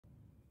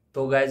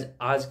तो गाइज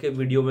आज के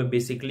वीडियो में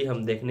बेसिकली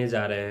हम देखने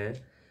जा रहे हैं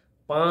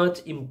 5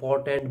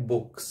 important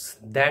books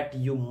that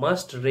you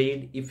must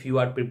read if you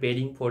are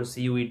preparing for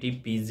CUET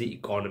PG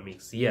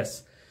economics. Yes,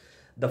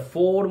 the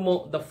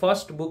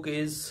first book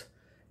is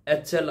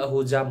HL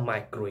Ahuja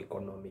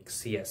Microeconomics.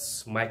 Yes,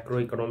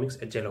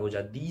 Microeconomics HL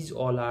Ahuja. These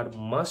all are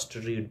must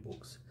read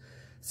books.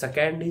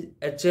 Second is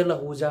HL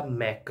Ahuja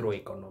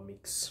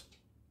Macroeconomics.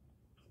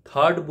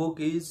 Third book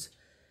is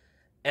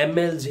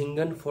ML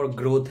Jhingan for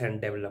Growth and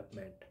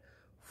Development.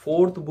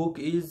 Fourth book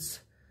is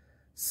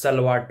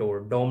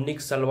Dominic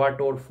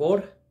Salvatore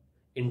for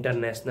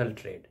International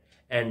Trade.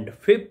 And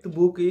fifth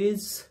book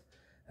is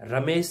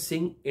Ramesh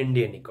Singh,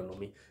 Indian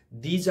Economy.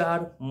 These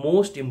are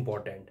most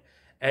important.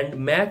 And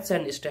maths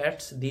and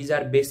stats, these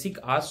are basic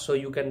asks, so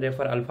you can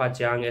refer Alpha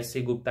Chiang,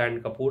 SC Gupta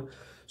and Kapoor.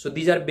 So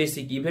these are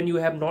basic. Even you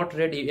have not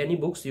read any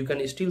books, you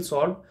can still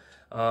solve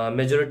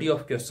majority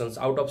of questions.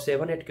 Out of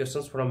 7-8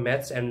 questions from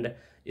maths and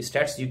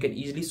stats, you can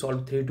easily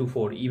solve 3 to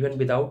 4 even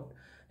without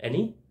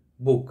any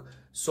book.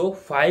 So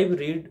 5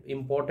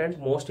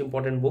 most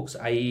important books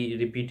I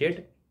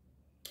repeated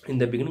in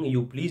the beginning.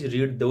 You please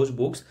read those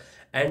books,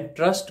 and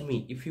trust me,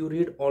 if you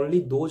read only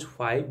those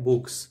 5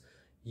 books,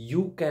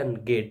 you can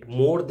get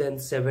more than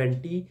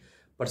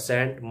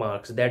 70%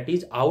 marks. That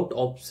is, out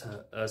of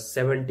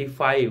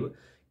 75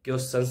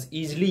 questions,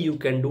 easily you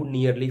can do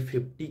nearly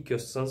 50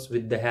 questions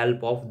with the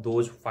help of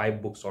those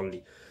 5 books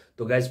only.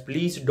 So guys,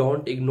 please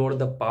don't ignore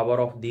the power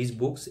of these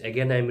books.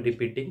 Again, I am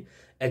repeating: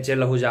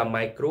 HL Ahuja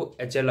Micro,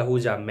 HL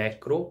Ahuja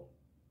Macro,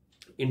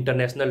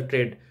 International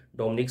Trade,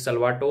 Dominic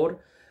Salvatore,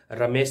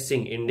 Ramesh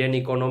Singh, Indian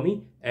Economy,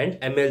 and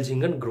ML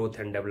Jhingan,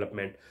 Growth and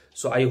Development.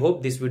 So I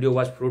hope this video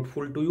was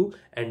fruitful to you,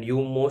 and you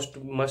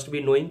must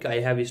be knowing I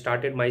have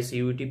started my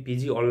CUET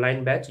PG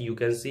online batch. You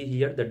can see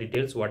here the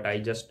details what I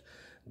just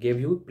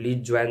gave you.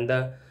 Please join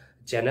the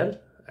channel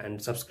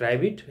and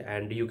subscribe it,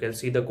 and you can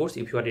see the course.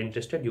 If you are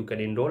interested, you can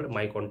enroll.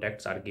 My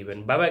contacts are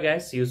given. Bye bye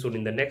guys, see you soon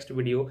in the next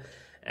video,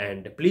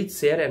 and please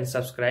share and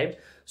subscribe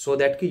so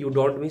that you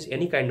don't miss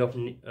any kind of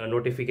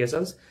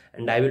notifications,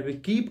 and I will be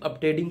keep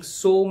updating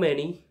so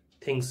many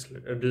things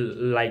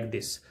like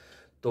this.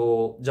 तो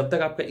जब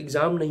तक आपका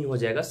exam नहीं हो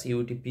जाएगा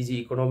CUET PG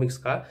economics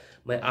का,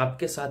 मैं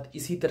आपके साथ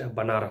इसी तरह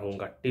बना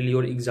रहूंगा till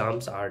your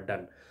exams are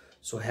done.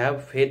 So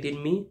have faith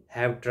in me,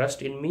 have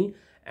trust in me,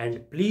 and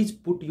please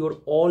put your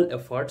all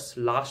efforts.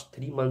 Last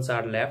 3 months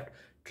are left.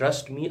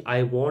 Trust me, I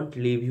won't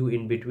leave you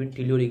in between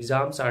till your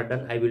exams are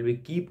done. I will be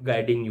keep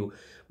guiding you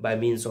by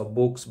means of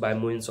books, by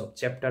means of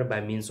chapter, by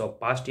means of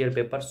past year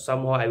papers.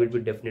 Somehow I will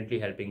be definitely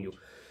helping you.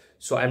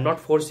 So I'm not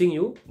forcing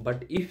you,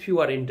 but if you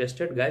are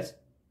interested guys,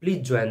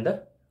 please join the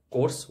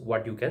course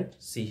what you can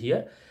see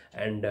here,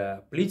 and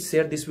please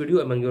share this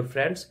video among your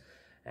friends.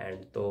 And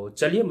तो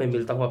चलिए, मैं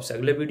मिलता हूँ आपसे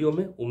अगले video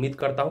में. उम्मीद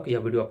करता हूँ कि यह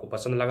वीडियो आपको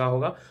पसंद लगा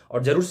होगा,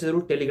 और जरूर से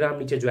जरूर टेलीग्राम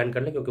नीचे ज्वाइन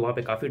कर लें, क्योंकि वहाँ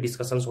पे काफी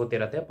डिस्कशंस होते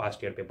रहते हैं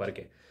पास्ट ईयर पेपर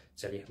के.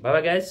 चलिए, bye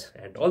bye guys,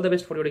 and all the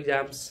best for your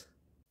exams.